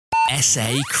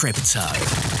SA Crypto,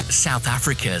 South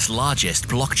Africa's largest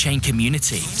blockchain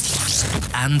community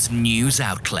and news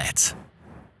outlet.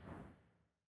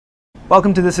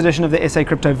 Welcome to this edition of the SA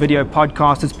Crypto video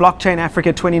podcast. It's Blockchain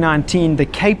Africa 2019, the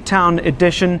Cape Town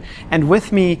edition. And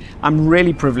with me, I'm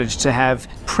really privileged to have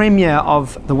Premier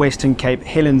of the Western Cape,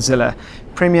 Helen Zille.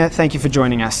 Premier, thank you for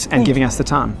joining us and giving us the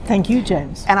time. Thank you,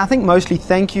 James. And I think mostly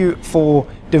thank you for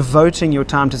devoting your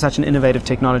time to such an innovative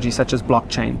technology such as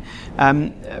blockchain.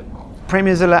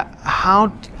 Premier Zille,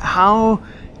 how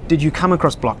did you come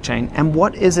across blockchain, and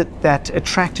what is it that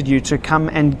attracted you to come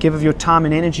and give of your time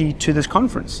and energy to this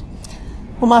conference?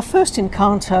 Well, my first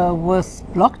encounter with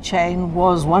blockchain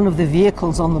was one of the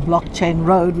vehicles on the blockchain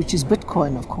road, which is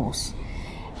Bitcoin, of course.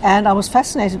 And I was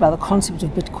fascinated by the concept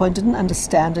of Bitcoin, didn't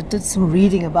understand it, did some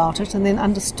reading about it, and then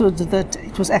understood that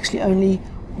it was actually only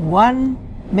one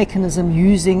mechanism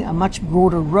using a much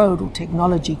broader road or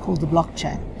technology called the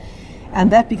blockchain. And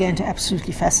that began to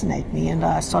absolutely fascinate me, and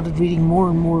I started reading more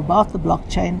and more about the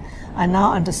blockchain. I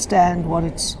now understand what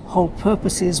its whole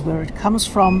purpose is, where it comes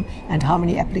from, and how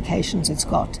many applications it's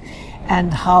got,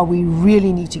 and how we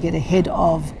really need to get ahead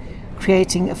of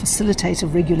creating a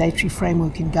facilitative regulatory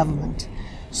framework in government.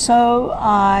 So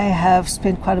I have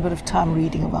spent quite a bit of time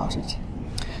reading about it.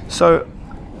 So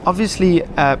obviously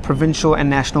provincial and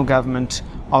national government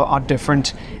are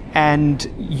different, and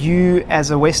you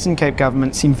as a Western Cape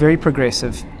government seem very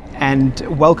progressive and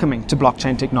welcoming to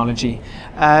blockchain technology.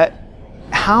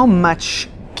 How much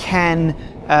can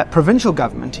provincial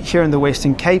government here in the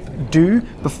Western Cape do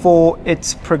before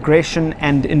its progression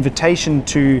and invitation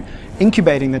to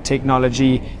incubating the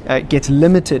technology gets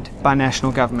limited by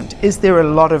national government? Is there a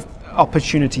lot of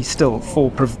opportunity still for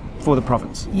the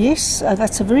province? Yes,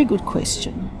 that's a very good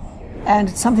question, and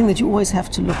it's something that you always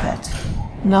have to look at.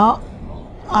 Now,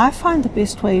 I find the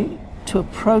best way to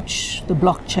approach the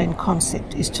blockchain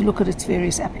concept is to look at its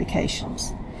various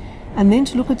applications, and then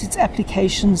to look at its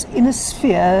applications in a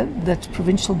sphere that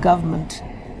provincial government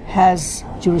has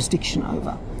jurisdiction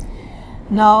over.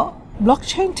 Now,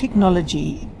 blockchain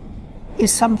technology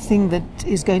is something that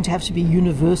is going to have to be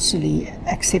universally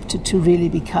accepted to really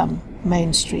become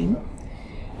mainstream,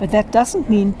 but that doesn't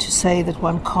mean to say that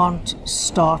one can't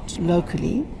start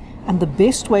locally. And the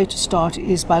best way to start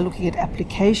is by looking at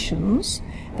applications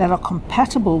that are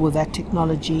compatible with that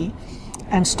technology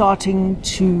and starting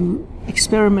to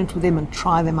experiment with them and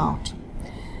try them out.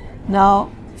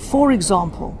 Now, for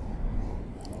example,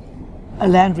 a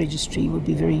land registry would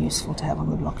be very useful to have on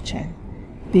the blockchain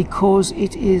because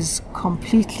it is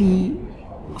completely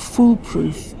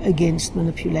foolproof against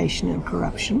manipulation and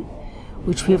corruption,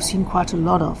 which we have seen quite a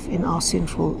lot of in our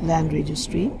central land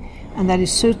registry. And that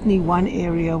is certainly one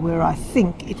area where I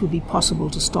think it would be possible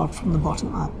to start from the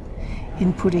bottom up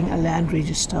in putting a land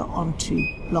register onto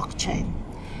blockchain.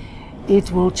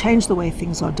 It will change the way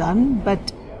things are done,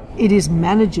 but it is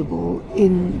manageable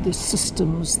in the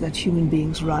systems that human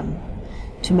beings run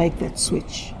to make that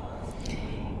switch.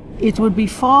 It would be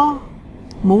far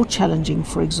more challenging,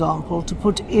 for example, to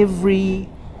put every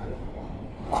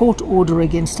court order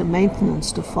against a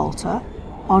maintenance defaulter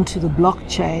onto the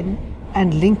blockchain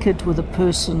and link it with a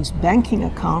person's banking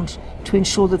account to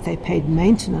ensure that they paid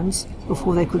maintenance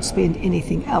before they could spend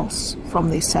anything else from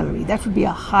their salary. That would be a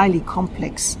highly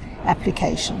complex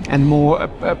application. And more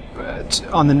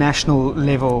on the national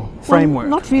level framework?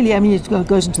 Well, not really. I mean, it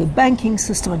goes into the banking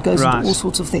system, it goes into all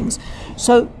sorts of things.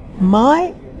 So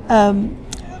my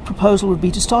proposal would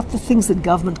be to start the things that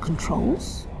government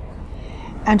controls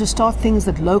and to start things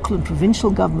that local and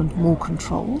provincial government more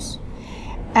controls,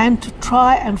 and to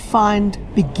try and find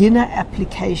beginner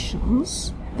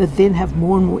applications that then have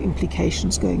more and more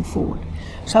implications going forward.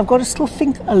 So I've got to still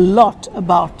think a lot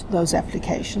about those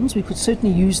applications. We could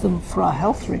certainly use them for our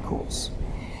health records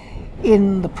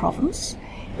in the province,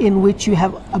 in which you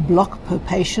have a block per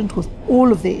patient with all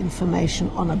of their information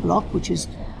on a block, which is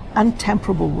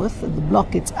untamperable with, and the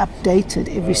block gets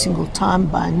updated every single time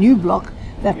by a new block.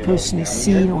 That person is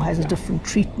seen or has a different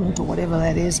treatment or whatever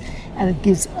that is, and it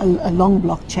gives a long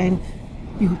blockchain.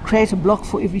 You could create a block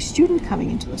for every student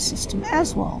coming into the system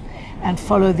as well and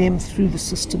follow them through the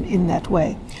system in that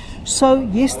way. So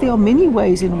yes, there are many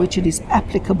ways in which it is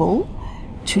applicable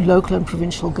to local and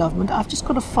provincial government. I've just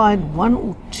got to find one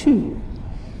or two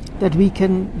that we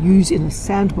can use in a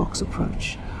sandbox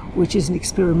approach, which is an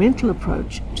experimental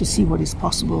approach to see what is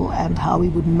possible and how we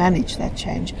would manage that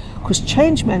change. Because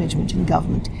change management in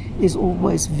government is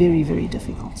always very, very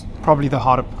difficult. Probably the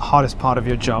hardest part of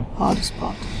your job. Hardest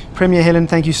part. Premier Helen,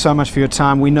 thank you so much for your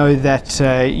time. We know that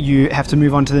you have to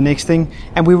move on to the next thing,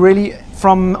 and we really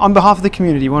on behalf of the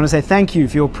community, we want to say thank you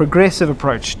for your progressive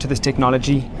approach to this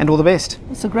technology, and all the best.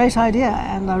 It's a great idea,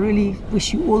 and I really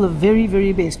wish you all the very,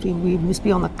 very best. We must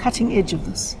be on the cutting edge of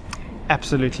this.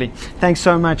 Absolutely. Thanks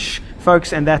so much,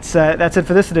 folks, and that's it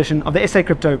for this edition of the SA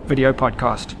Crypto Video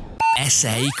Podcast.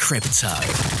 SA Crypto,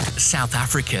 South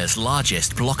Africa's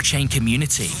largest blockchain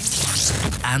community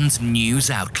and news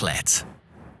outlet.